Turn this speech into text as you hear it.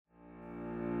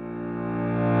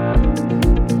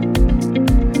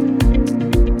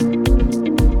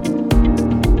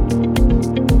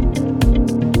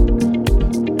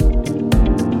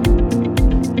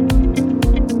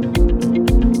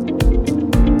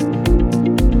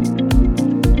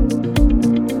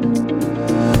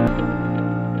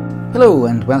Hello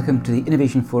and welcome to the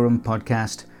Innovation Forum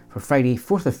podcast for Friday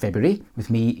 4th of February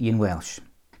with me, Ian Welsh.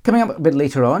 Coming up a bit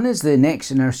later on is the next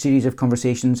in our series of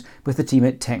conversations with the team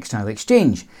at Textile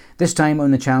Exchange, this time on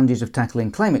the challenges of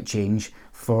tackling climate change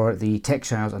for the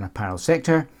textiles and apparel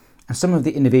sector and some of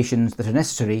the innovations that are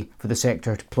necessary for the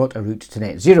sector to plot a route to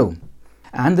net zero.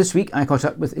 And this week I caught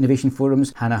up with Innovation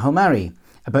Forum's Hannah Halmari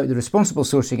about the Responsible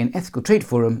Sourcing and Ethical Trade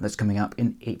Forum that's coming up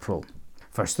in April.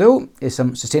 First though is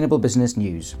some sustainable business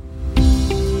news.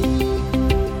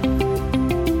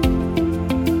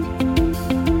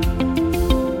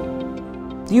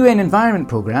 The UN Environment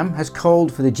Programme has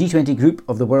called for the G20 group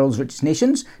of the world's richest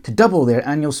nations to double their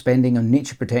annual spending on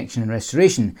nature protection and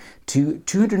restoration to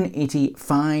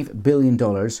 $285 billion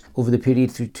over the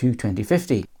period through to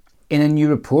 2050. In a new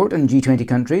report on G20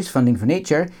 countries' funding for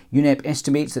nature, UNEP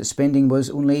estimates that spending was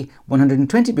only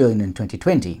 $120 billion in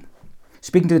 2020.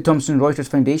 Speaking to the Thomson Reuters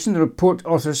Foundation, the report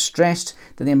authors stressed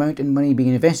that the amount of money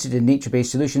being invested in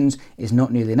nature-based solutions is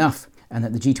not nearly enough, and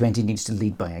that the G20 needs to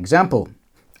lead by example.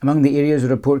 Among the areas the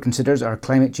report considers are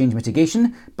climate change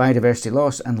mitigation, biodiversity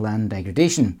loss and land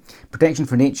degradation. Protection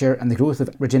for nature and the growth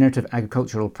of regenerative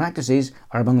agricultural practices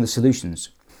are among the solutions.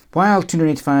 While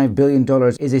 $285 billion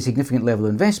is a significant level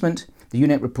of investment, the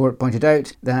UNEP report pointed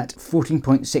out that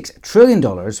 $14.6 trillion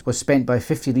was spent by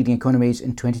 50 leading economies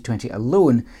in 2020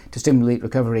 alone to stimulate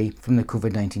recovery from the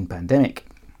COVID-19 pandemic.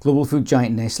 Global food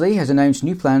giant Nestlé has announced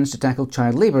new plans to tackle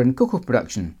child labour in cocoa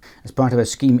production. As part of a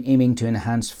scheme aiming to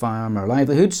enhance farmer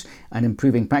livelihoods and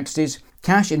improving practices,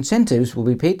 cash incentives will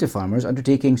be paid to farmers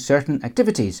undertaking certain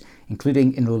activities,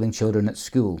 including enrolling children at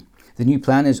school. The new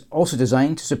plan is also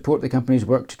designed to support the company's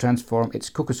work to transform its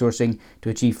cocoa sourcing to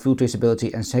achieve full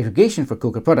traceability and segregation for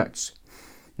cocoa products.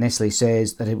 Nestlé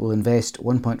says that it will invest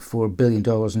 $1.4 billion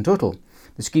in total.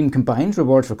 The scheme combines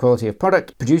rewards for quality of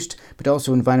product produced, but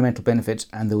also environmental benefits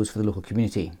and those for the local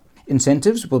community.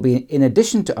 Incentives will be in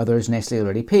addition to others Nestlé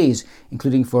already pays,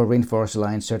 including for Rainforest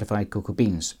Alliance certified cocoa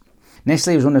beans.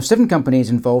 Nestlé was one of 7 companies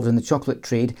involved in the chocolate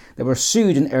trade that were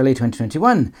sued in early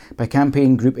 2021 by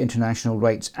campaign group International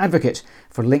Rights Advocate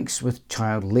for links with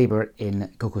child labour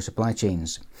in cocoa supply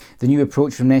chains. The new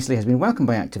approach from Nestlé has been welcomed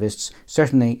by activists.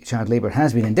 Certainly, child labour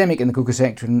has been endemic in the cocoa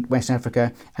sector in West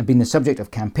Africa and been the subject of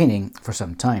campaigning for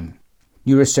some time.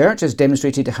 New research has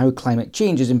demonstrated how climate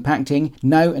change is impacting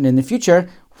now and in the future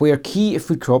where key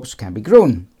food crops can be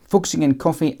grown. Focusing on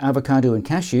coffee, avocado and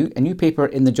cashew, a new paper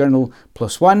in the journal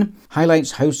PLOS ONE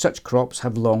highlights how such crops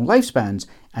have long lifespans,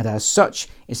 and as such,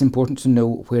 it's important to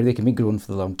know where they can be grown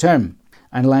for the long term.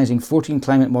 Analysing 14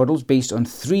 climate models based on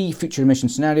 3 future emission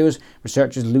scenarios,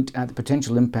 researchers looked at the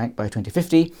potential impact by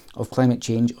 2050 of climate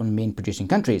change on main producing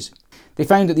countries. They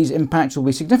found that these impacts will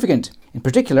be significant. In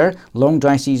particular, long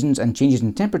dry seasons and changes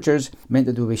in temperatures meant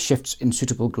that there will be shifts in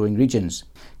suitable growing regions.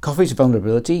 Coffee's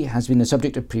vulnerability has been the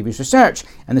subject of previous research,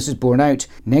 and this is borne out.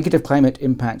 Negative climate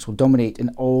impacts will dominate in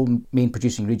all main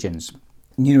producing regions.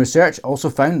 New research also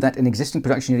found that in existing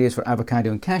production areas for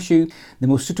avocado and cashew, the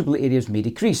most suitable areas may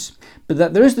decrease, but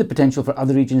that there is the potential for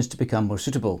other regions to become more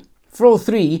suitable. For all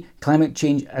 3, climate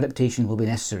change adaptation will be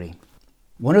necessary.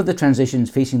 One of the transitions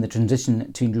facing the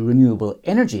transition to renewable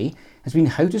energy has been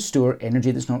how to store energy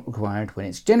that's not required when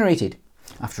it's generated.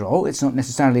 After all, it's not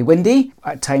necessarily windy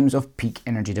at times of peak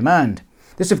energy demand.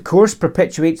 This of course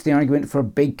perpetuates the argument for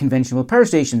big conventional power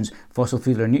stations, fossil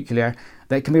fuel or nuclear,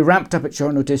 that can be ramped up at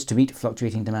short notice to meet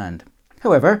fluctuating demand.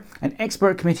 However, an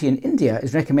expert committee in India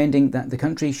is recommending that the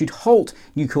country should halt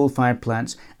new coal-fired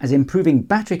plants as improving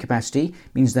battery capacity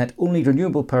means that only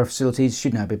renewable power facilities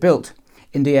should now be built.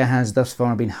 India has thus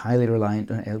far been highly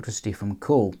reliant on electricity from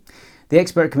coal. The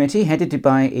expert committee, headed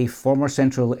by a former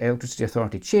Central Electricity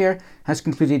Authority chair, has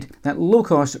concluded that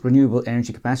low-cost renewable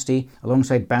energy capacity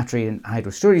alongside battery and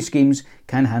hydro storage schemes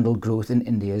can handle growth in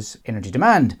India's energy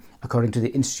demand, according to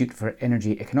the Institute for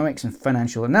Energy Economics and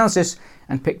Financial Analysis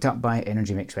and picked up by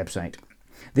Energy Mix website.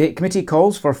 The committee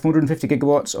calls for 450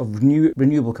 gigawatts of new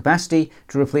renewable capacity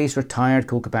to replace retired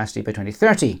coal capacity by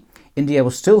 2030. India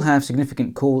will still have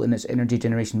significant coal in its energy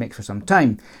generation mix for some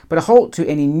time, but a halt to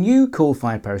any new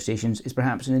coal-fired power stations is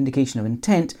perhaps an indication of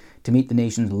intent to meet the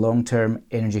nation's long-term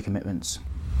energy commitments.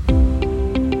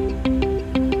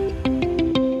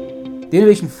 The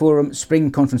Innovation Forum Spring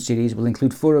Conference Series will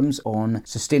include forums on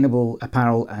sustainable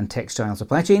apparel and textile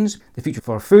supply chains, the future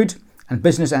for food, and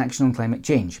business action on climate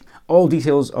change. All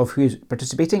details of who is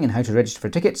participating and how to register for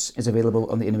tickets is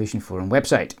available on the Innovation Forum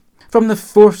website. From the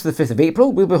 4th to the 5th of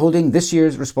April, we'll be holding this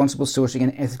year's Responsible Sourcing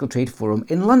and Ethical Trade Forum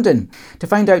in London. To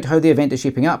find out how the event is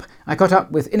shaping up, I caught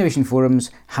up with Innovation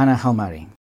Forum's Hannah Halmari.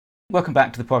 Welcome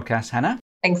back to the podcast, Hannah.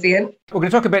 Thanks, Ian. We're going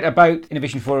to talk a bit about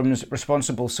Innovation Forum's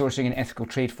Responsible Sourcing and Ethical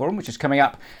Trade Forum, which is coming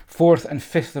up 4th and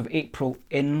 5th of April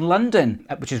in London,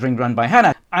 which is run by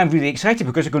Hannah. I'm really excited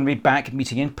because we're going to be back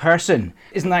meeting in person.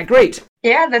 Isn't that great?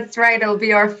 Yeah, that's right. It'll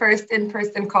be our first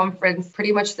in-person conference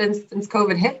pretty much since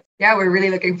COVID hit. Yeah, we're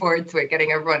really looking forward to it,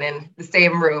 getting everyone in the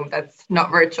same room that's not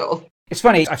virtual. It's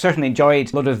funny, I've certainly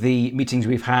enjoyed a lot of the meetings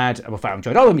we've had. Well, I've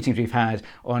enjoyed all the meetings we've had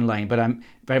online, but I'm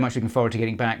very much looking forward to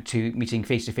getting back to meeting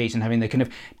face-to-face and having the kind of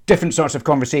different sorts of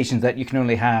conversations that you can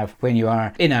only have when you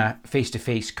are in a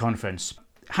face-to-face conference.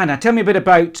 Hannah, tell me a bit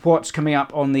about what's coming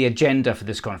up on the agenda for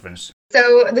this conference.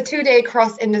 So the 2-day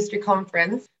cross-industry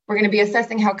conference, we're going to be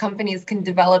assessing how companies can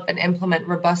develop and implement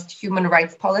robust human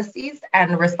rights policies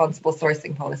and responsible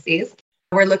sourcing policies.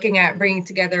 We're looking at bringing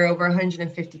together over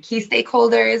 150 key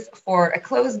stakeholders for a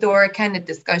closed-door, candid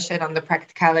discussion on the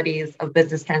practicalities of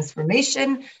business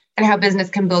transformation and how business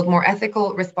can build more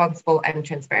ethical, responsible, and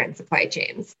transparent supply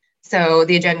chains. So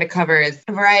the agenda covers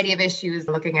a variety of issues,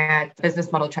 looking at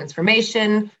business model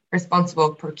transformation,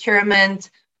 responsible procurement,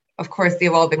 of course, the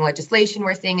evolving legislation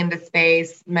we're seeing in this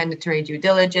space, mandatory due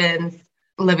diligence,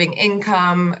 living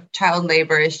income, child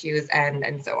labor issues,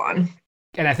 and so on.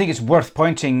 And I think it's worth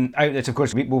pointing out that, of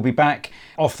course, we'll be back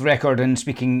off the record and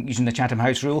speaking using the Chatham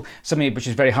House rule, something which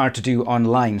is very hard to do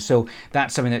online. So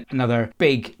that's something that another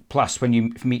big plus when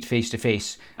you meet face to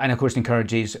face, and of course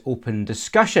encourages open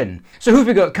discussion. So who have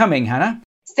we got coming, Hannah?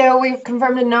 So we've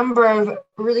confirmed a number of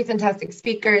really fantastic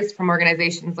speakers from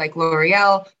organizations like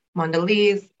L'Oreal,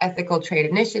 Mondelez, Ethical Trade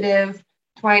Initiative,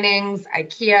 Twinings,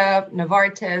 IKEA,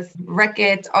 Novartis,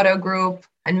 Reckitt, Auto Group,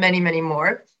 and many, many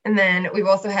more. And then we've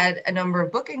also had a number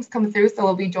of bookings come through. So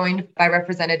we'll be joined by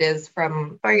representatives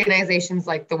from organizations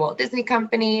like the Walt Disney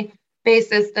Company, Bay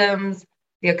Systems,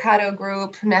 the Ocado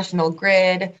Group, National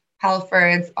Grid,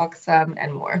 Halfords, Oxfam,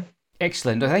 and more.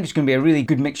 Excellent. I think it's going to be a really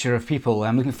good mixture of people.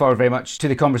 I'm looking forward very much to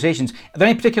the conversations. Are there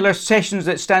any particular sessions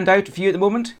that stand out for you at the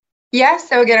moment? Yeah,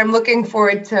 so again, I'm looking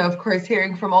forward to, of course,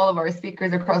 hearing from all of our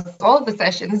speakers across all of the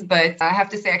sessions, but I have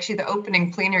to say actually the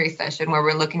opening plenary session where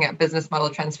we're looking at business model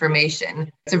transformation,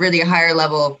 it's a really higher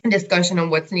level discussion on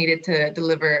what's needed to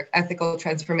deliver ethical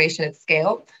transformation at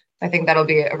scale. I think that'll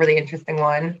be a really interesting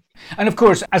one. And of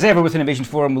course, as ever with Innovation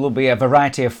Forum, there will be a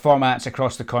variety of formats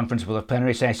across the conference. We'll have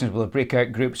plenary sessions, we'll have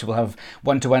breakout groups, we'll have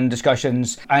one-to-one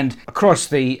discussions. And across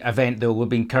the event, though, we'll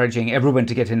be encouraging everyone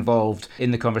to get involved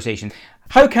in the conversation.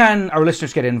 How can our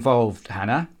listeners get involved,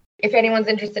 Hannah? If anyone's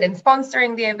interested in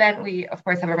sponsoring the event, we, of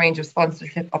course, have a range of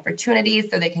sponsorship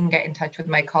opportunities, so they can get in touch with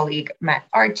my colleague, Matt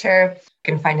Archer.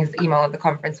 You can find his email on the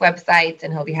conference website,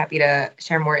 and he'll be happy to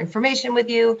share more information with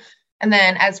you. And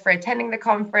then as for attending the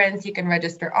conference, you can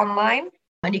register online,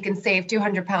 and you can save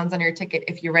 £200 on your ticket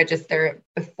if you register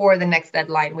before the next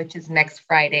deadline, which is next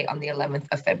Friday on the 11th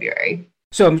of February.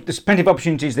 So there's plenty of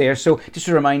opportunities there. So just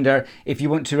a reminder, if you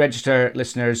want to register,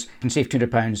 listeners, you can save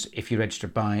 £200 if you register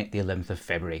by the 11th of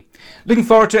February. Looking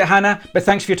forward to it, Hannah, but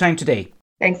thanks for your time today.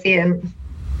 Thanks, Ian.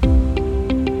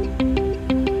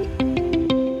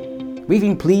 We've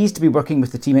been pleased to be working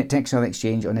with the team at Textile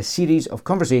Exchange on a series of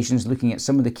conversations looking at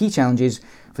some of the key challenges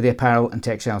for the apparel and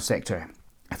textile sector.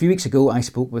 A few weeks ago, I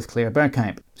spoke with Claire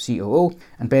Bergkamp, COO,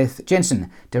 and Beth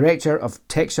Jensen, Director of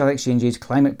Textile Exchange's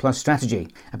Climate Plus strategy,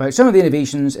 about some of the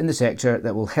innovations in the sector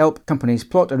that will help companies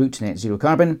plot a route to net zero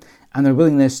carbon and their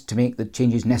willingness to make the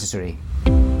changes necessary.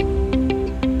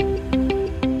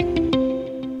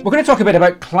 We're going to talk a bit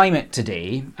about climate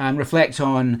today and reflect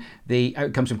on the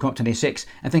outcomes from COP26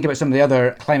 and think about some of the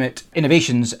other climate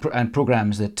innovations and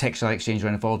programmes that Textile Exchange are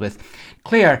involved with.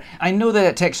 Claire, I know that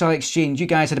at Textile Exchange you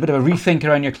guys had a bit of a rethink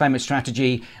around your climate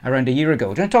strategy around a year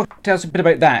ago. Do you want to tell us a bit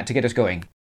about that to get us going?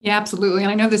 Yeah, absolutely.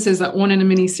 And I know this is one in a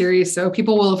mini series, so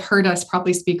people will have heard us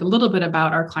probably speak a little bit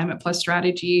about our Climate Plus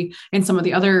strategy in some of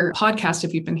the other podcasts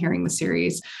if you've been hearing the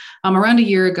series. Around a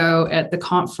year ago at the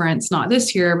conference, not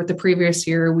this year, but the previous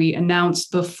year, we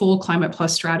announced the full Climate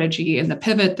Plus strategy and the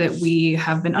pivot that we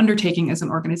have been undertaking as an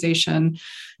organization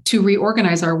to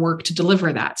reorganize our work to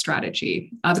deliver that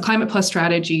strategy. The Climate Plus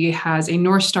strategy has a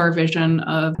North Star vision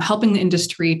of helping the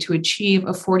industry to achieve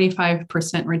a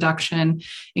 45% reduction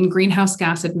in greenhouse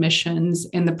gas emissions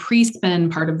in the pre-spin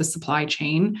part of the supply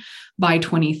chain by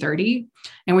 2030.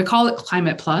 And we call it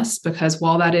Climate Plus because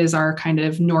while that is our kind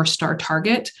of North Star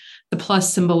target, the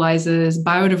plus symbolizes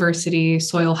biodiversity,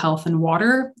 soil health, and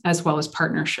water, as well as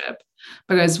partnership.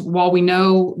 Because while we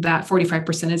know that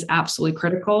 45% is absolutely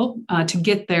critical, to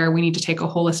get there, we need to take a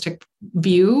holistic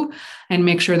view and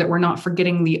make sure that we're not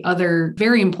forgetting the other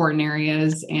very important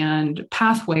areas and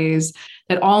pathways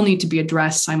that all need to be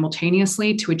addressed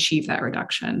simultaneously to achieve that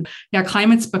reduction. Yeah,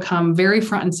 climate's become very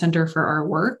front and center for our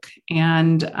work,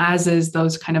 and as is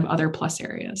those kind of other plus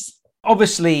areas.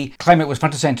 Obviously, climate was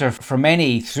front and centre for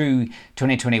many through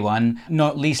 2021,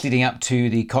 not least leading up to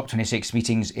the COP26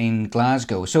 meetings in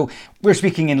Glasgow. So we're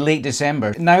speaking in late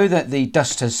December. Now that the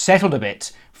dust has settled a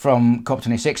bit from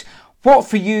COP26, what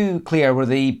for you, Claire, were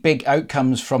the big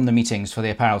outcomes from the meetings for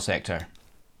the apparel sector?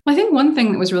 I think one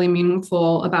thing that was really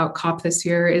meaningful about COP this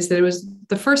year is that it was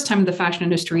the first time the fashion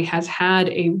industry has had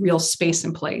a real space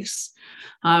in place.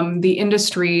 The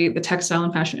industry, the textile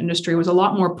and fashion industry, was a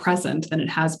lot more present than it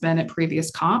has been at previous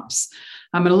COPs.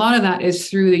 And a lot of that is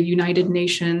through the United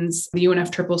Nations, the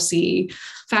UNFCCC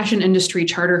Fashion Industry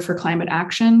Charter for Climate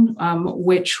Action,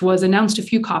 which was announced a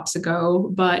few COPs ago,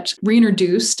 but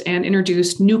reintroduced and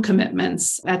introduced new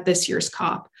commitments at this year's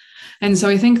COP. And so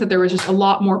I think that there was just a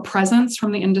lot more presence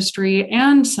from the industry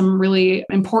and some really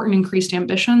important increased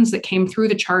ambitions that came through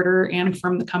the charter and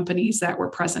from the companies that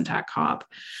were present at COP.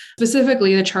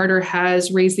 Specifically, the charter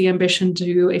has raised the ambition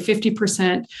to a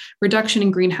 50% reduction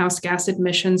in greenhouse gas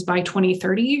emissions by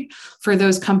 2030 for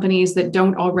those companies that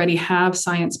don't already have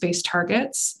science-based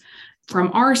targets.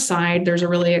 From our side, there's a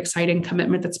really exciting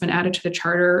commitment that's been added to the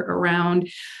charter around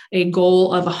a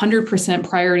goal of 100%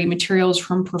 priority materials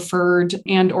from preferred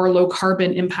and or low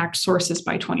carbon impact sources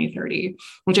by 2030,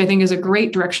 which I think is a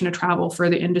great direction to travel for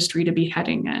the industry to be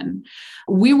heading in.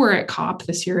 We were at COP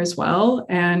this year as well,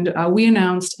 and we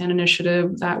announced an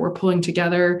initiative that we're pulling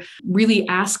together, really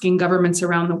asking governments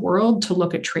around the world to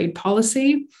look at trade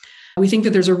policy. We think that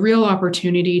there's a real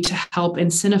opportunity to help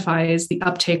incentivize the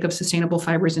uptake of sustainable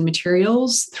fibers and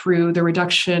materials through the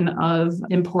reduction of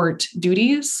import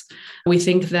duties. We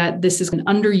think that this is an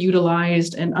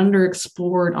underutilized and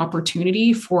underexplored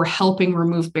opportunity for helping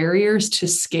remove barriers to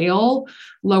scale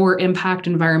lower impact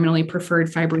environmentally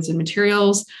preferred fibers and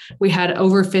materials. We had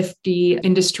over 50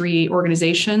 industry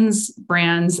organizations,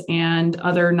 brands, and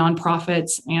other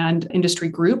nonprofits and industry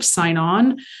groups sign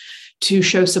on to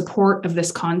show support of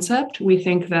this concept. We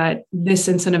think that this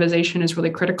incentivization is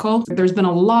really critical. There's been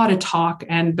a lot of talk,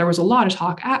 and there was a lot of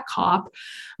talk at COP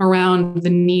around the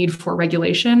need for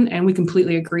regulation, and we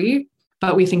completely agree.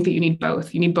 But we think that you need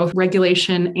both. You need both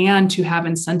regulation and to have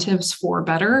incentives for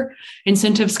better.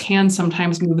 Incentives can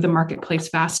sometimes move the marketplace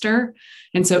faster.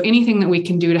 And so anything that we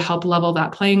can do to help level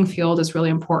that playing field is really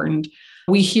important.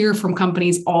 We hear from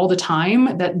companies all the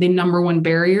time that the number one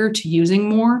barrier to using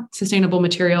more sustainable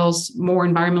materials, more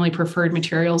environmentally preferred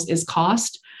materials is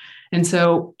cost. And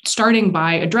so starting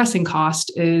by addressing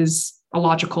cost is a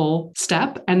logical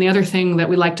step. And the other thing that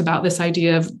we liked about this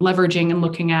idea of leveraging and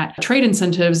looking at trade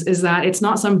incentives is that it's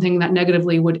not something that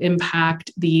negatively would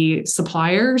impact the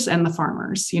suppliers and the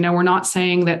farmers. We're not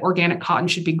saying that organic cotton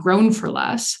should be grown for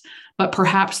less, but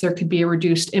perhaps there could be a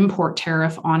reduced import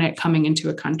tariff on it coming into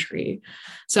a country.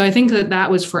 So I think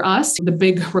that was for us, the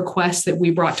big request that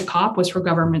we brought to COP was for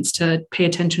governments to pay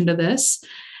attention to this.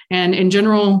 And in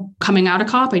general, coming out of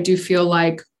COP, I do feel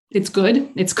like it's good.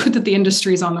 It's good that the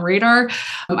industry is on the radar.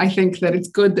 I think that it's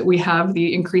good that we have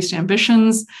the increased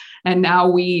ambitions. And now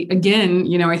we, again,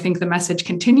 I think the message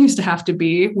continues to have to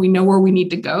be, we know where we need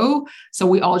to go. So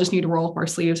we all just need to roll up our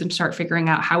sleeves and start figuring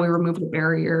out how we remove the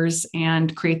barriers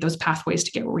and create those pathways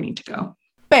to get where we need to go.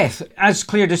 Beth, as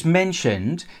Claire just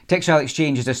mentioned, Textile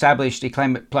Exchange has established a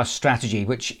Climate Plus strategy,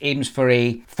 which aims for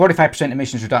a 45%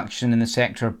 emissions reduction in the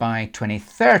sector by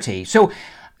 2030. So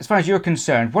as far as you're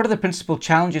concerned, what are the principal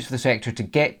challenges for the sector to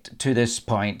get to this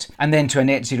point and then to a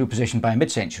net zero position by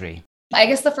mid-century? I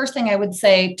guess the first thing I would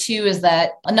say, too, is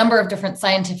that a number of different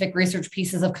scientific research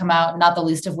pieces have come out, not the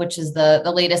least of which is the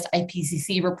latest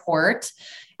IPCC report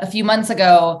a few months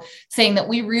ago, saying that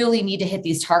we really need to hit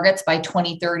these targets by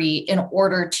 2030 in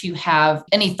order to have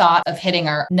any thought of hitting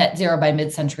our net zero by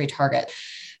mid-century target.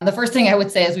 The first thing I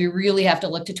would say is we really have to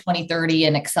look to 2030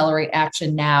 and accelerate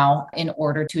action now in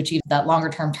order to achieve that longer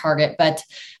term target. But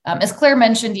as Claire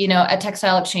mentioned, at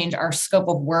Textile Exchange, our scope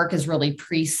of work is really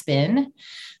pre-spin.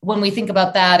 When we think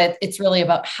about that, it's really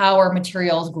about how are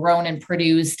materials grown and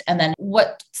produced, and then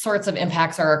what sorts of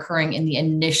impacts are occurring in the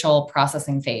initial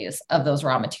processing phase of those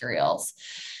raw materials.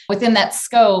 Within that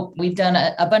scope, we've done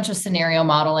a bunch of scenario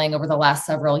modeling over the last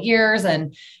several years,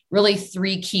 and really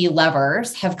 3 key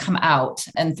levers have come out,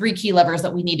 and 3 key levers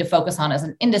that we need to focus on as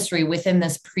an industry within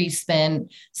this pre-spin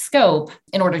scope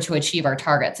in order to achieve our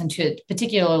targets and to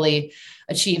particularly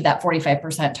achieve that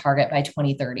 45% target by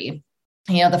 2030.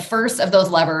 The first of those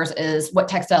levers is what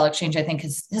Textile Exchange, I think,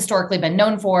 has historically been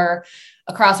known for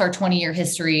across our 20-year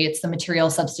history. It's the material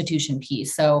substitution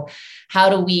piece. So how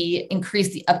do we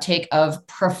increase the uptake of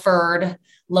preferred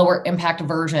lower impact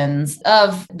versions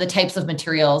of the types of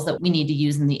materials that we need to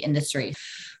use in the industry?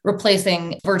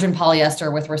 Replacing virgin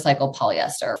polyester with recycled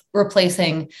polyester,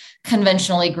 replacing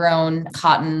conventionally grown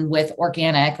cotton with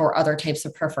organic or other types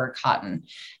of preferred cotton.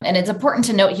 And it's important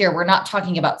to note here, we're not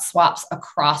talking about swaps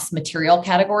across material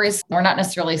categories. We're not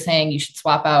necessarily saying you should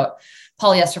swap out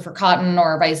polyester for cotton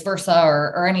or vice versa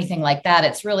or anything like that.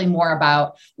 It's really more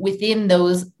about within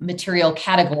those material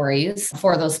categories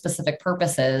for those specific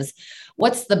purposes,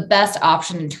 what's the best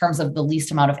option in terms of the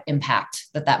least amount of impact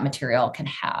that material can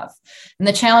have? And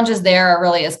the challenges there are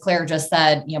really, as Claire just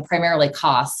said, primarily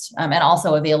cost and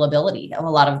also availability of a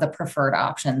lot of the preferred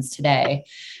options today.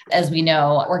 As we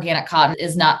know, organic cotton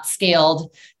is not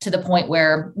scaled to the point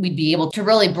where we'd be able to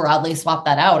really broadly swap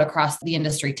that out across the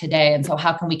industry today. And so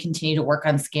how can we continue to work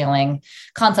on scaling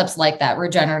concepts like that,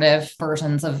 regenerative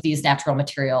versions of these natural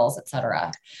materials, et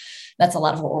cetera? That's a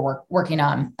lot of what we're working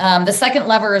on. The second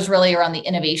lever is really around the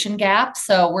innovation gap.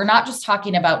 So we're not just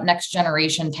talking about next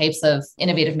generation types of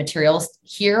innovative materials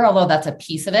here, although that's a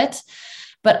piece of it,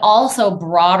 but also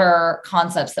broader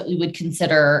concepts that we would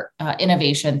consider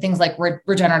innovation, things like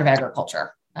regenerative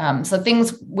agriculture. So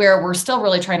things where we're still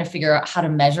really trying to figure out how to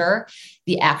measure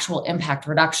the actual impact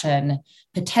reduction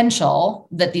potential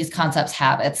that these concepts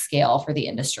have at scale for the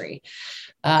industry.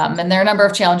 And there are a number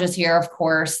of challenges here, of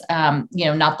course,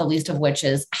 not the least of which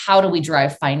is how do we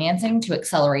drive financing to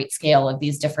accelerate scale of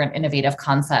these different innovative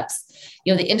concepts?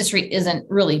 The industry isn't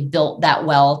really built that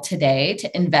well today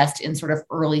to invest in sort of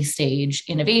early stage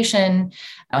innovation.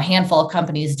 A handful of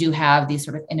companies do have these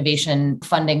sort of innovation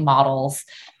funding models,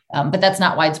 but that's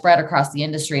not widespread across the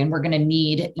industry. And we're going to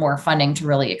need more funding to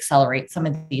really accelerate some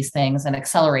of these things and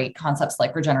accelerate concepts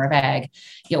like regenerative ag.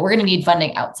 We're going to need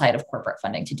funding outside of corporate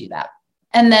funding to do that.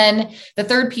 And then the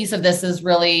third piece of this is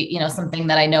really, something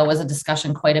that I know was a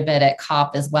discussion quite a bit at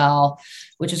COP as well,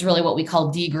 which is really what we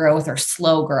call degrowth or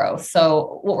slow growth.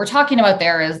 So what we're talking about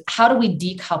there is how do we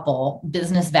decouple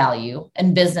business value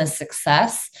and business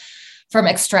success from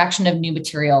extraction of new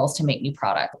materials to make new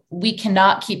product? We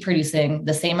cannot keep producing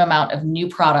the same amount of new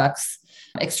products,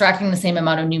 extracting the same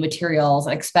amount of new materials,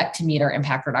 and expect to meet our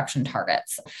impact reduction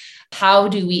targets. How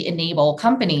do we enable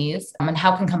companies and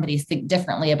how can companies think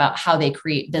differently about how they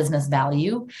create business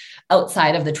value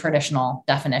outside of the traditional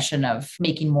definition of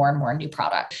making more and more new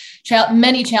product?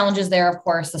 Many challenges there, of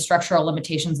course, the structural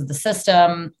limitations of the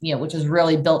system, which is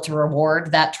really built to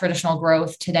reward that traditional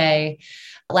growth today.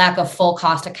 Lack of full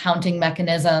cost accounting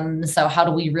mechanisms. So how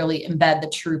do we really embed the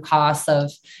true costs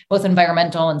of both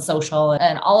environmental and social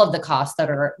and all of the costs that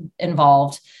are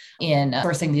involved in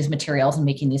sourcing these materials and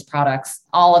making these products?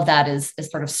 All of that is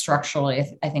sort of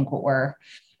structurally, I think, what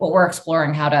we're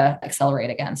exploring how to accelerate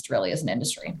against really as an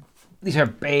industry. These are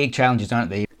big challenges, aren't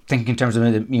they? Think in terms of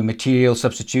the material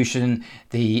substitution,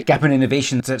 the gap in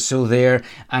innovation that's still there,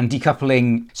 and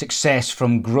decoupling success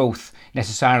from growth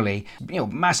necessarily.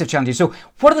 Massive challenges. So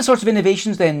what are the sorts of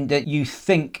innovations then that you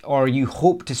think or you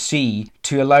hope to see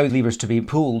to allow levers to be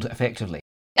pulled effectively?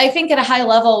 I think at a high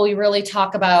level, we really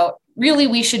talk about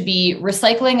we should be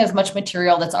recycling as much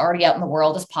material that's already out in the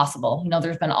world as possible.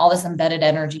 There's been all this embedded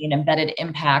energy and embedded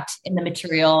impact in the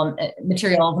materials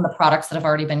and the products that have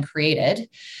already been created.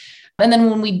 And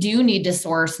then when we do need to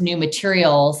source new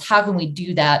materials, how can we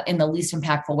do that in the least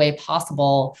impactful way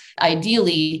possible?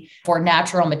 Ideally, for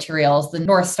natural materials, the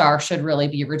North Star should really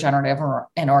be regenerative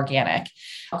and organic.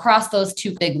 Across those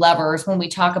two big levers, when we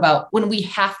talk about when we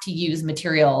have to use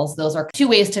materials, those are two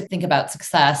ways to think about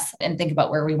success and think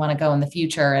about where we want to go in the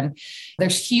future. And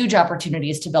there's huge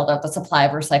opportunities to build out the supply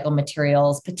of recycled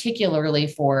materials, particularly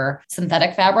for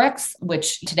synthetic fabrics,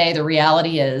 which today the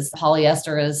reality is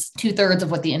polyester is 2/3 of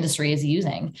what the industry is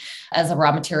using as a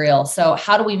raw material. So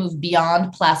how do we move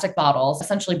beyond plastic bottles,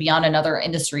 essentially beyond another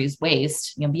industry's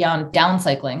waste, beyond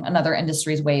downcycling another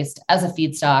industry's waste as a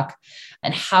feedstock?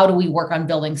 And how do we work on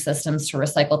building systems to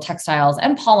recycle textiles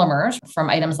and polymers from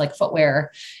items like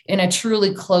footwear in a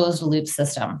truly closed loop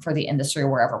system for the industry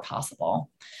wherever possible?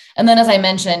 And then, as I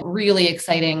mentioned, really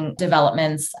exciting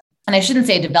developments. And I shouldn't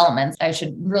say developments, I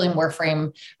should really more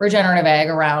frame regenerative ag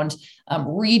around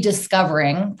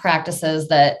rediscovering practices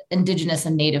that Indigenous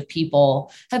and Native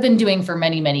people have been doing for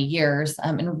many, many years,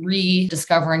 and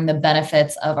rediscovering the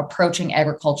benefits of approaching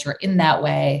agriculture in that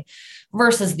way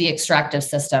versus the extractive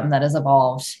system that has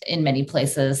evolved in many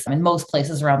places, in most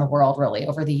places around the world, really,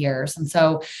 over the years. And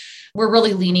so we're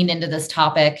really leaning into this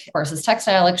topic versus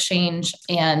Textile Exchange,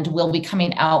 and we'll be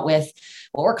coming out with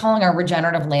what we're calling our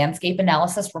regenerative landscape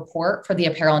analysis report for the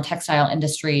apparel and textile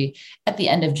industry at the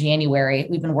end of January.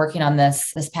 We've been working on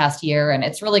this past year, and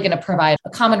it's really going to provide a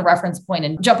common reference point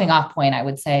and jumping off point, I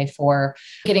would say, for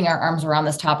getting our arms around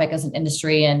this topic as an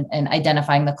industry and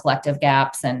identifying the collective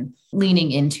gaps and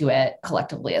leaning into it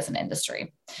collectively as an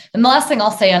industry. And the last thing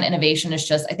I'll say on innovation is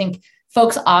just, I think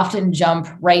folks often jump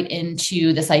right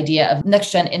into this idea of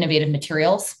next-gen innovative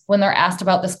materials when they're asked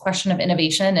about this question of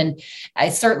innovation. And I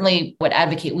certainly would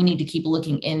advocate we need to keep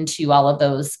looking into all of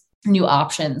those new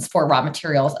options for raw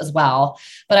materials as well.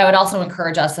 But I would also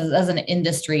encourage us as an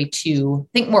industry to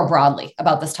think more broadly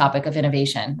about this topic of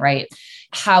innovation, right?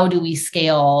 How do we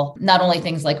scale not only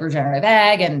things like regenerative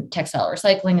ag and textile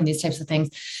recycling and these types of things,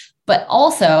 but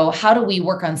also how do we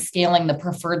work on scaling the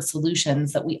preferred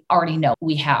solutions that we already know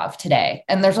we have today?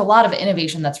 And there's a lot of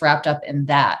innovation that's wrapped up in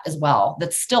that as well,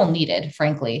 that's still needed,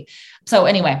 frankly. So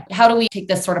anyway, how do we take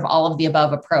this sort of all of the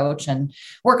above approach and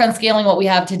work on scaling what we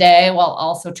have today while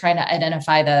also trying to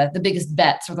identify the biggest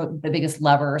bets or the biggest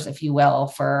levers, if you will,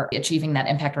 for achieving that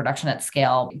impact reduction at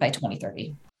scale by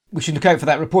 2030? We should look out for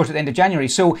that report at the end of January.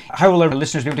 So how will our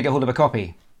listeners be able to get hold of a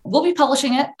copy? We'll be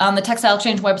publishing it on the Textile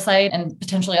Exchange website and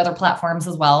potentially other platforms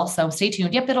as well. So stay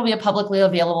tuned. Yep, it'll be a publicly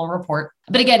available report.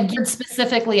 But again, geared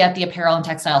specifically at the apparel and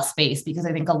textile space, because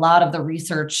I think a lot of the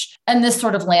research and this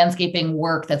sort of landscaping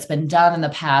work that's been done in the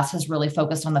past has really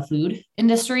focused on the food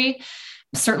industry.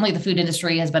 Certainly the food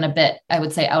industry has been a bit, I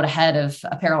would say, out ahead of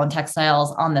apparel and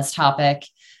textiles on this topic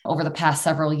over the past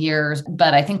several years,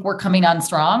 but I think we're coming on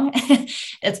strong.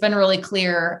 It's been really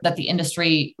clear that the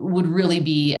industry would really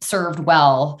be served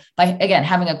well by, again,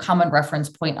 having a common reference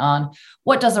point on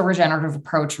what does a regenerative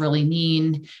approach really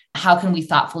mean? How can we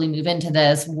thoughtfully move into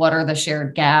this? What are the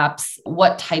shared gaps?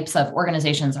 What types of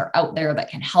organizations are out there that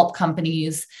can help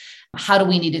companies? How do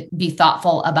we need to be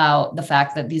thoughtful about the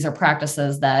fact that these are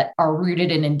practices that are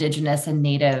rooted in Indigenous and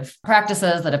Native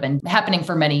practices that have been happening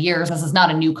for many years? This is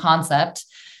not a new concept,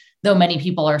 though many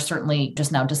people are certainly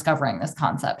just now discovering this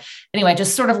concept. Anyway,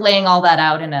 just sort of laying all that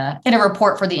out in a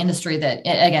report for the industry that,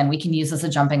 again, we can use as a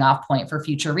jumping off point for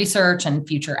future research and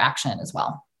future action as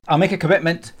well. I'll make a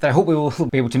commitment that I hope we will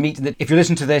be able to meet. That if you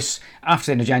listen to this after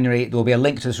the end of January, there will be a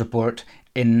link to this report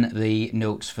in the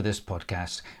notes for this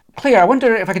podcast. Claire, I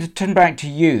wonder if I could turn back to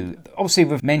you. Obviously,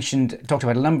 we've talked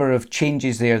about a number of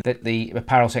changes there that the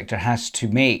apparel sector has to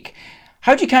make.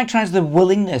 How do you characterise the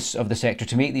willingness of the sector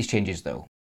to make these changes, though?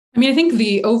 I mean, I think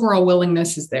the overall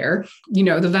willingness is there. You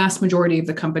know, the vast majority of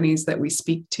the companies that we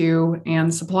speak to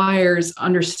and suppliers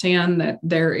understand that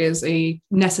there is a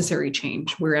necessary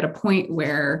change. We're at a point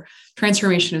where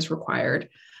transformation is required.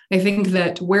 I think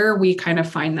that where we kind of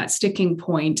find that sticking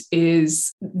point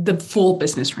is the full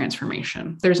business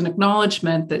transformation. There's an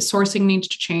acknowledgement that sourcing needs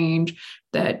to change,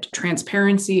 that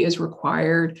transparency is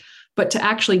required, but to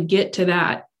actually get to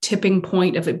that tipping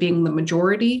point of it being the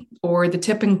majority, or the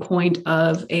tipping point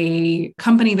of a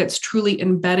company that's truly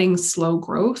embedding slow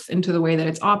growth into the way that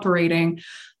it's operating,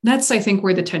 that's, I think,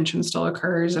 where the tension still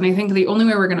occurs. And I think the only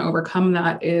way we're going to overcome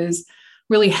that is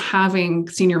really having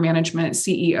senior management,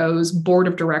 CEOs, board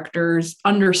of directors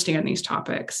understand these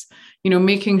topics,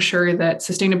 making sure that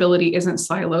sustainability isn't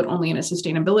siloed only in a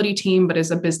sustainability team, but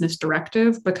as a business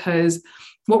directive, because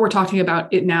what we're talking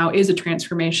about it now is a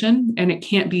transformation, and it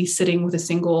can't be sitting with a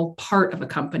single part of a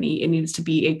company. It needs to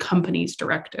be a company's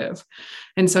directive.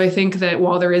 And so I think that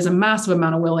while there is a massive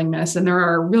amount of willingness, and there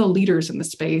are real leaders in the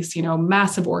space,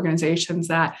 massive organizations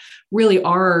that really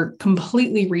are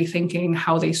completely rethinking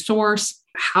how they source,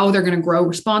 how they're going to grow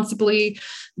responsibly,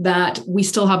 that we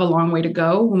still have a long way to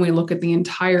go when we look at the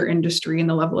entire industry and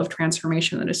the level of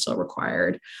transformation that is still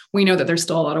required. We know that there's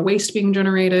still a lot of waste being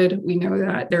generated. We know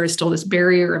that there is still this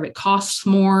barrier of it costs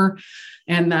more,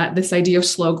 and that this idea of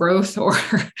slow growth or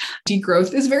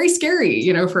degrowth is very scary,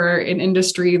 for an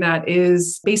industry that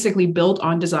is basically built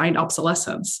on designed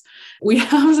obsolescence. We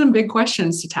have some big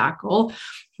questions to tackle.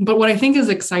 But what I think is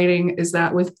exciting is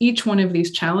that with each one of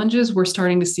these challenges, we're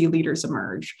starting to see leaders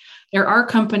emerge. There are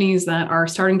companies that are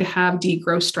starting to have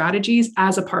degrowth strategies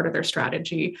as a part of their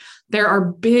strategy. There are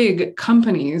big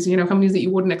companies, companies that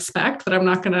you wouldn't expect, that I'm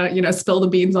not going to, spill the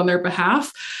beans on their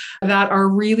behalf, that are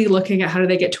really looking at how do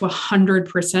they get to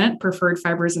 100% preferred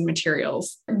fibers and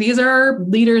materials. These are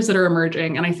leaders that are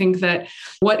emerging. And I think that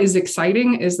what is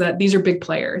exciting is that these are big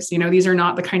players. These are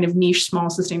not the kind of niche, small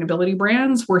sustainability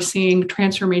brands. We're seeing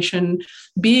transformation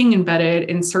being embedded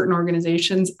in certain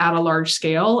organizations at a large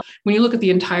scale. When you look at the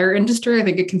entire industry, I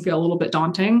think it can feel a little bit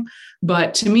daunting.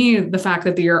 But to me, the fact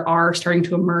that there are starting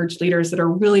to emerge leaders that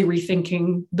are really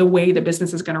rethinking the way the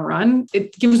business is going to run,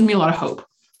 it gives me a lot of hope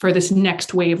for this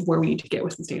next wave where we need to get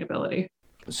with sustainability.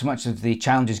 So much of the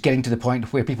challenge is getting to the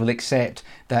point where people accept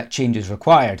that change is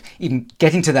required. Even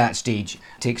getting to that stage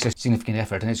takes a significant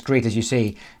effort. And it's great, as you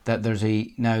say, that there's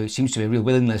now seems to be a real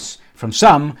willingness from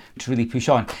some to really push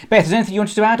on. Beth, is there anything you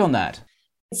wanted to add on that?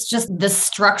 It's just the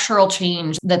structural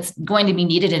change that's going to be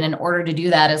needed. And in order to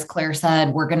do that, as Claire said,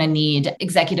 we're going to need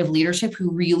executive leadership who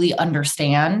really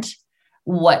understand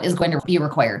what is going to be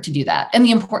required to do that and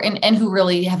who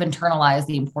really have internalized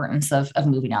the importance of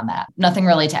moving on that. Nothing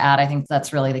really to add. I think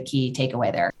that's really the key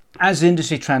takeaway there. As the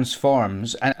industry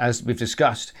transforms, and as we've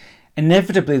discussed,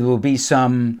 inevitably there will be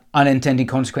some unintended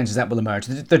consequences that will emerge.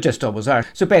 There just always are.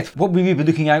 So Beth, what will we be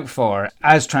looking out for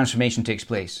as transformation takes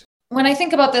place? When I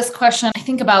think about this question, I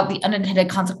think about the unintended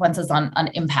consequences on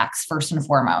impacts first and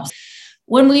foremost.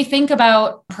 When we think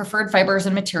about preferred fibers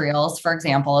and materials, for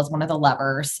example, as one of the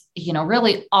levers,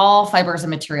 really all fibers and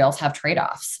materials have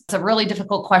trade-offs. It's a really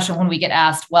difficult question when we get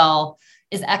asked, well,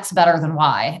 is X better than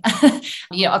Y?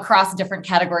 Across different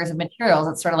categories of materials,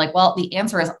 it's sort of like, well, the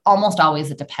answer is almost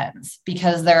always it depends,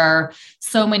 because there are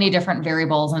so many different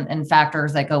variables and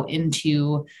factors that go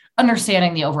into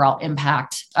understanding the overall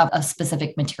impact of a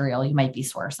specific material you might be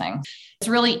sourcing. It's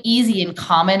really easy and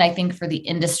common, I think, for the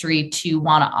industry to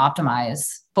want to optimize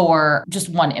for just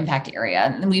one impact area.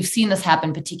 And we've seen this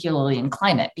happen particularly in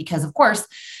climate, because of course,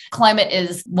 climate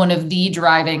is one of the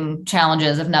driving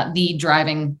challenges, if not the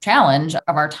driving challenge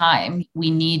of our time.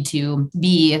 We need to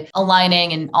be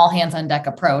aligning an all hands on deck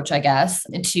approach, I guess,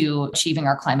 to achieving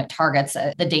our climate targets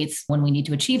at the dates when we need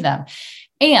to achieve them.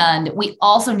 And we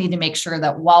also need to make sure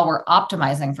that while we're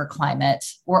optimizing for climate,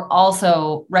 we're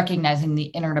also recognizing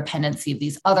the interdependency of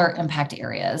these other impact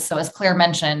areas. So as Claire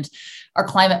mentioned, our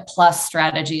Climate Plus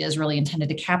strategy is really intended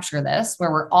to capture this, where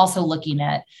we're also looking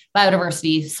at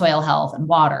biodiversity, soil health, and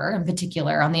water, in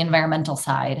particular on the environmental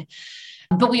side.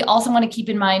 But we also want to keep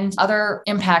in mind other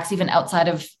impacts, even outside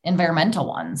of environmental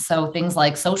ones. So things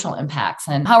like social impacts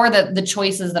and how are the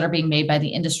choices that are being made by the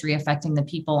industry affecting the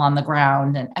people on the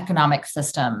ground and economic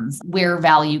systems, where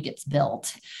value gets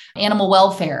built, animal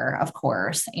welfare, of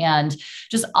course, and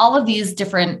just all of these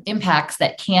different impacts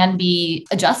that can be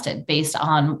adjusted based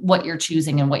on what you're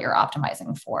choosing and what you're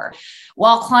optimizing for.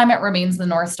 While climate remains the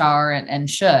North Star and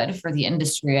should for the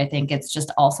industry, I think it's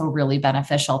just also really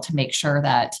beneficial to make sure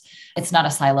that it's not a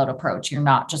siloed approach. You're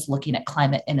not just looking at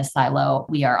climate in a silo.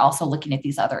 We are also looking at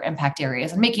these other impact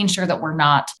areas and making sure that we're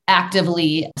not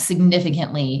actively,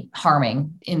 significantly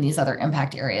harming in these other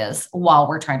impact areas while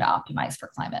we're trying to optimize for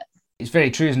climate. It's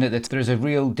very true, isn't it, that there's a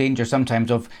real danger sometimes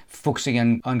of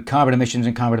focusing on carbon emissions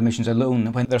and carbon emissions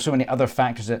alone when there are so many other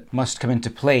factors that must come into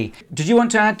play. Did you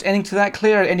want to add anything to that,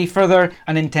 Claire? Any further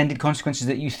unintended consequences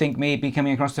that you think may be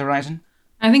coming across the horizon?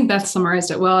 I think Beth summarized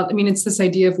it well. I mean, it's this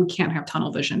idea of we can't have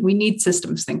tunnel vision. We need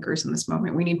systems thinkers in this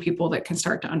moment. We need people that can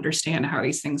start to understand how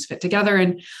these things fit together.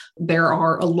 And there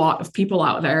are a lot of people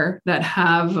out there that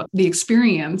have the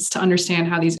experience to understand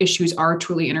how these issues are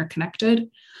truly interconnected.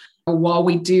 While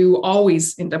we do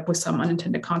always end up with some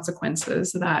unintended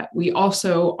consequences, that we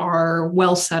also are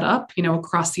well set up,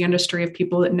 across the industry of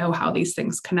people that know how these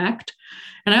things connect.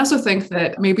 And I also think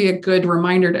that maybe a good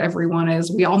reminder to everyone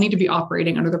is we all need to be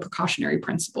operating under the precautionary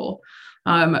principle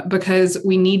because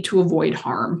we need to avoid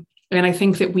harm. And I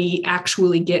think that we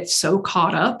actually get so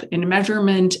caught up in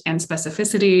measurement and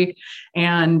specificity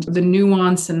and the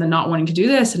nuance and the not wanting to do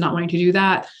this and not wanting to do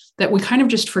that, that we kind of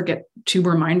just forget to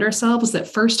remind ourselves that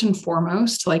first and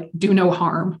foremost, do no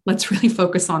harm. Let's really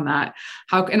focus on that.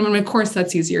 And of course,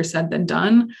 that's easier said than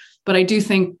done. But I do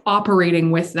think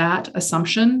operating with that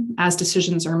assumption as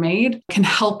decisions are made can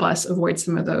help us avoid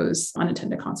some of those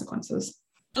unintended consequences.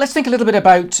 Let's think a little bit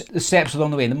about the steps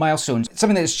along the way, the milestones.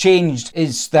 Something that's changed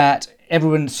is that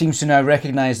everyone seems to now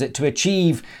recognise that to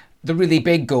achieve the really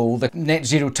big goal, the net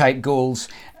zero type goals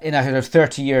in a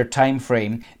 30-year time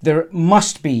frame, there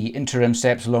must be interim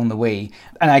steps along the way.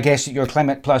 And I guess your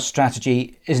Climate Plus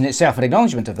strategy is in itself an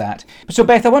acknowledgement of that. So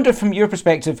Beth, I wonder from your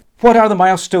perspective, what are the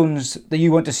milestones that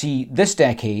you want to see this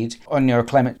decade on your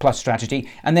Climate Plus strategy,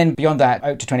 and then beyond that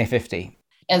out to 2050?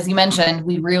 As you mentioned,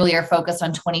 we really are focused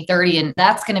on 2030, and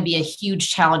that's going to be a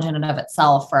huge challenge in and of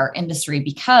itself for our industry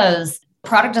because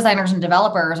Product designers and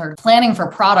developers are planning for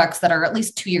products that are at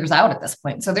least 2 years out at this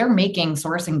point. So they're making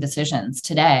sourcing decisions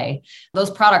today.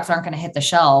 Those products aren't going to hit the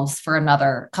shelves for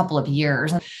another couple of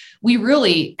years. We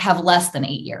really have less than 8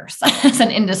 years as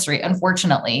an industry,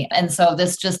 unfortunately. And so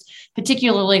this just,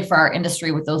 particularly for our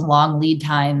industry with those long lead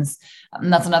times,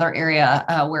 and that's another area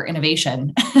where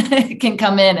innovation can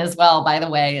come in as well, by the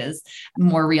way, is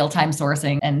more real-time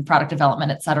sourcing and product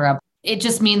development, et cetera. It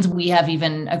just means we have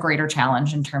even a greater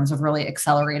challenge in terms of really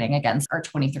accelerating against our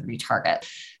 2030 target.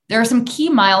 There are some key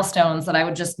milestones that I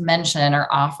would just mention or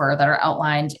offer that are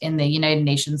outlined in the United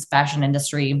Nations Fashion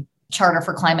Industry Charter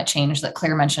for Climate Change that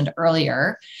Claire mentioned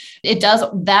earlier.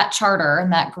 That charter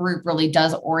and that group really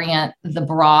does orient the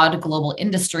broad global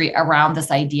industry around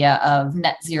this idea of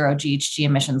net zero GHG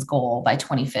emissions goal by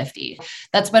 2050.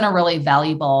 That's been a really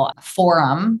valuable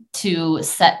forum to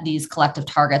set these collective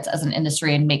targets as an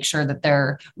industry and make sure that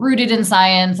they're rooted in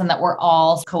science and that we're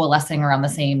all coalescing around the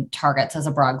same targets as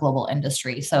a broad global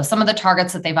industry. So some of the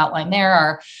targets that they've outlined there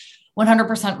are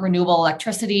 100% renewable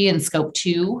electricity and scope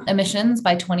 2 emissions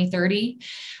by 2030,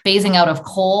 phasing out of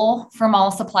coal from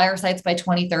all supplier sites by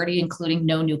 2030, including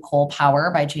no new coal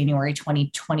power by January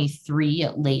 2023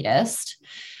 at latest.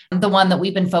 The one that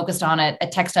we've been focused on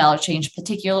at Textile Exchange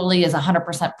particularly is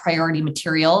 100% priority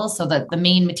materials, so that the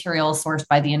main materials sourced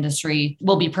by the industry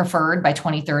will be preferred by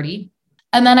 2030.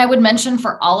 And then I would mention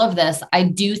for all of this, I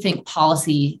do think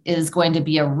policy is going to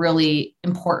be a really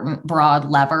important broad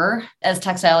lever. As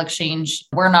Textile Exchange,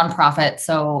 we're a nonprofit,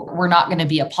 so we're not going to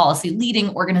be a policy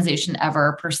leading organization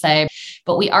ever per se,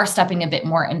 but we are stepping a bit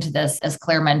more into this, as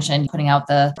Claire mentioned, putting out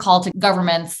the call to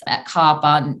governments at COP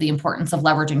on the importance of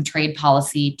leveraging trade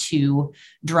policy to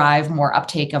drive more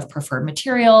uptake of preferred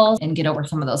materials and get over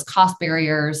some of those cost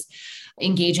barriers.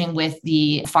 Engaging with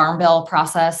the Farm Bill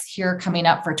process here coming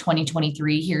up for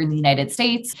 2023 here in the United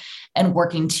States and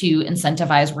working to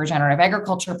incentivize regenerative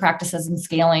agriculture practices and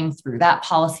scaling through that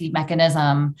policy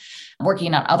mechanism,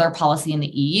 working on other policy in the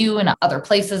EU and other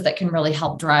places that can really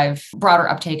help drive broader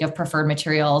uptake of preferred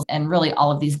materials and really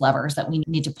all of these levers that we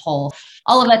need to pull.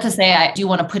 All of that to say, I do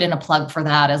want to put in a plug for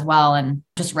that as well and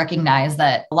just recognize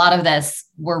that a lot of this,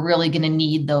 we're really going to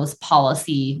need those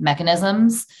policy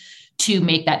mechanisms to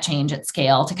make that change at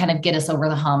scale, to kind of get us over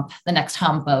the next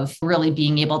hump of really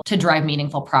being able to drive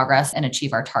meaningful progress and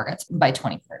achieve our targets by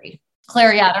 2030.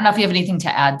 Claire, I don't know if you have anything to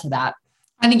add to that.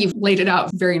 I think you've laid it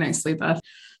out very nicely, Beth.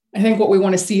 I think what we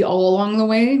want to see all along the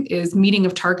way is meeting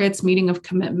of targets, meeting of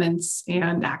commitments,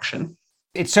 and action.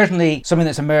 It's certainly something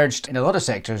that's emerged in a lot of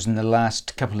sectors in the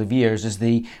last couple of years, is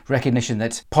the recognition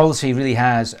that policy really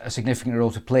has a significant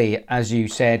role to play. As you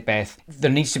said, Beth, there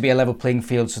needs to be a level playing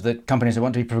field so that companies that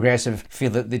want to be progressive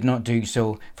feel that they do not do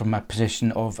so from a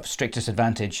position of strictest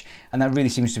advantage. And that really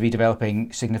seems to be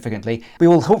developing significantly. We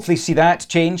will hopefully see that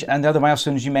change and the other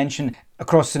milestones you mentioned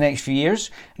across the next few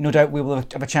years. No doubt we will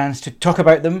have a chance to talk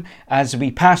about them as we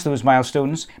pass those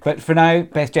milestones. But for now,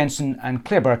 Beth Jensen and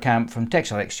Claire Burkamp from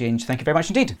Textile Exchange, thank you very much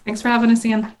indeed. Thanks for having us,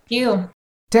 Ian. Thank you.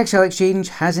 Textile Exchange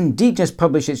has indeed just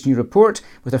published its new report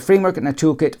with a framework and a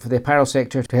toolkit for the apparel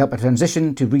sector to help a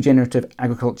transition to regenerative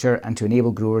agriculture and to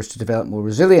enable growers to develop more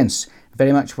resilience.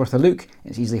 Very much worth a look.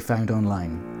 It's easily found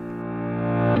online.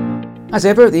 As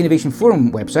ever, the Innovation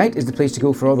Forum website is the place to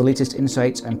go for all the latest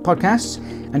insights and podcasts,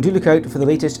 and do look out for the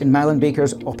latest in Malin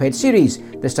Baker's op-ed series,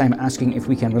 this time asking if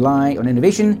we can rely on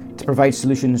innovation to provide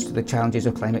solutions to the challenges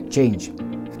of climate change.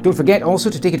 Don't forget also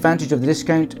to take advantage of the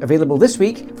discount available this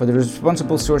week for the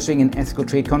Responsible Sourcing and Ethical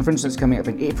Trade Conference that's coming up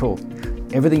in April.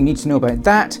 Everything you need to know about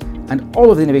that and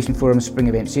all of the Innovation Forum's Spring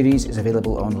Event series is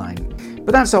available online.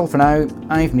 But that's all for now.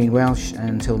 I've been Ian Welsh, and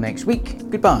until next week,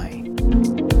 goodbye.